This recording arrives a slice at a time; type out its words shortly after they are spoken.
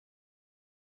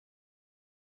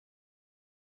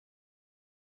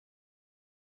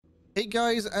Hey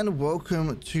guys, and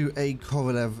welcome to a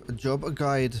Korolev job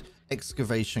guide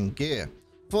excavation gear.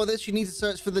 For this, you need to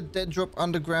search for the dead drop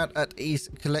underground at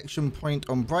East Collection Point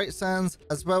on Bright Sands,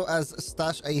 as well as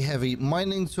stash a heavy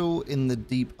mining tool in the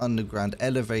deep underground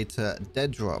elevator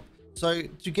dead drop. So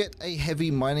to get a heavy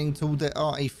mining tool, there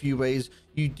are a few ways.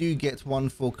 You do get one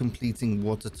for completing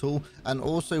water tool, and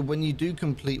also when you do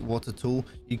complete water tool,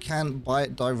 you can buy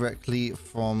it directly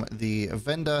from the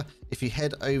vendor if you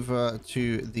head over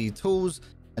to the tools,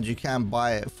 and you can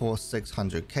buy it for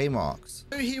 600k marks.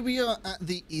 So here we are at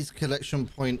the East Collection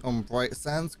Point on Bright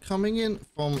Sands, coming in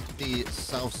from the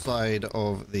south side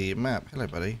of the map. Hello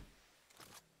buddy.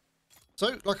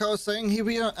 So, like I was saying, here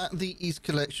we are at the East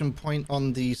Collection Point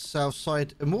on the south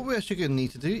side, and what we're actually going to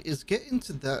need to do is get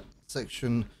into that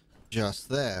section just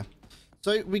there.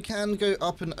 So we can go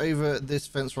up and over this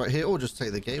fence right here, or just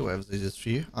take the gate, whatever's easiest for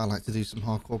you. I like to do some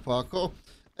hardcore parkour.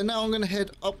 And now I'm going to head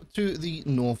up to the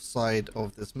north side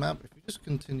of this map. If you just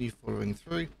continue following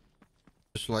through,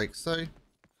 just like so,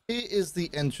 here is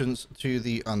the entrance to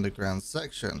the underground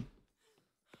section.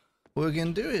 What we're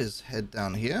going to do is head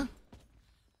down here.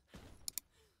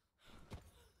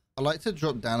 I like to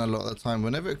drop down a lot of the time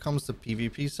whenever it comes to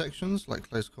PvP sections like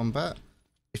close combat.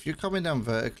 If you're coming down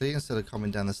vertically instead of coming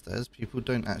down the stairs, people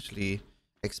don't actually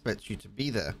expect you to be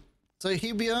there. So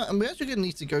here we are, and we're actually going to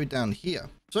need to go down here.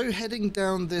 So heading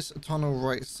down this tunnel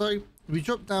right, so we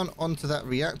drop down onto that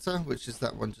reactor, which is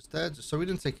that one just there, just so we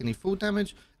didn't take any full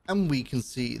damage, and we can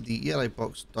see the yellow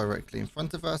box directly in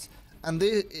front of us. And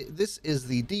this is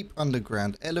the deep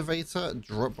underground elevator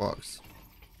drop box.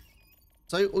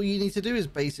 So all you need to do is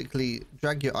basically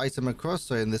drag your item across.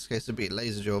 So in this case, it'd be a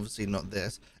laser jaw, obviously not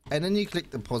this. And then you click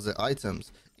deposit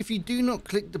items. If you do not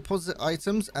click deposit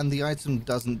items and the item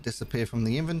doesn't disappear from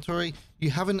the inventory, you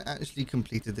haven't actually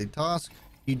completed the task.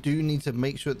 You do need to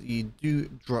make sure that you do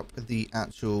drop the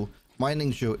actual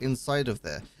mining jewel inside of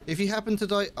there. If you happen to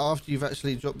die after you've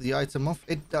actually dropped the item off,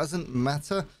 it doesn't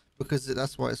matter, because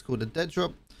that's why it's called a dead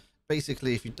drop.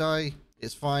 Basically, if you die,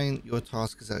 it's fine. Your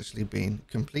task has actually been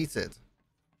completed.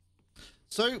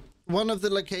 So one of the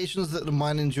locations that the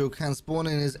mining jewel can spawn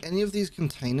in is any of these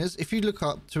containers. If you look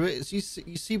up to it, you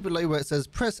see below where it says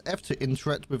press F to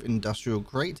interact with industrial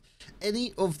crate.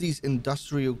 Any of these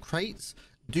industrial crates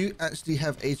do actually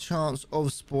have a chance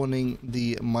of spawning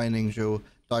the mining jewel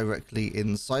directly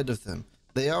inside of them.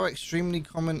 They are extremely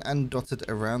common and dotted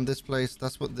around this place.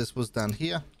 That's what this was down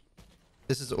here.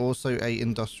 This is also a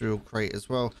industrial crate as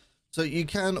well. So you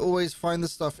can always find the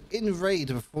stuff in raid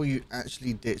before you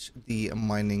actually ditch the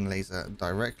mining laser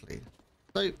directly.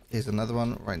 So here's another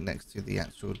one right next to the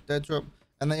actual dead drop,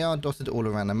 and they are dotted all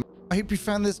around the map. I hope you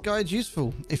found this guide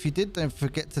useful. If you did, don't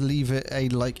forget to leave it a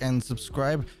like and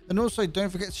subscribe. And also don't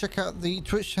forget to check out the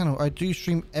Twitch channel. I do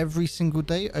stream every single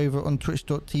day over on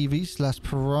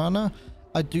twitch.tv/Piranha.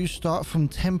 I do start from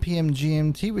 10 PM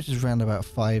GMT, which is around about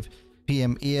 5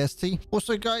 PM EST.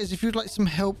 Also guys, if you'd like some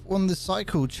help on the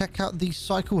cycle, check out the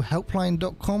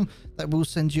cyclehelpline.com. that will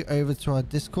send you over to our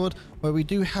Discord, where we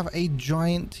do have a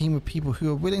giant team of people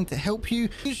who are willing to help you.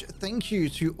 Huge thank you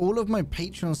to all of my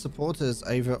Patreon supporters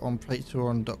over on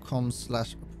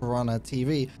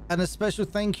patreon.com/PiranhaTV, and a special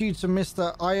thank you to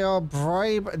Mr. IR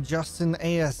Bribe, Justin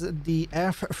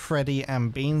ASDF, Freddie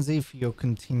and Beansy for your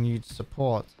continued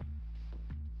support.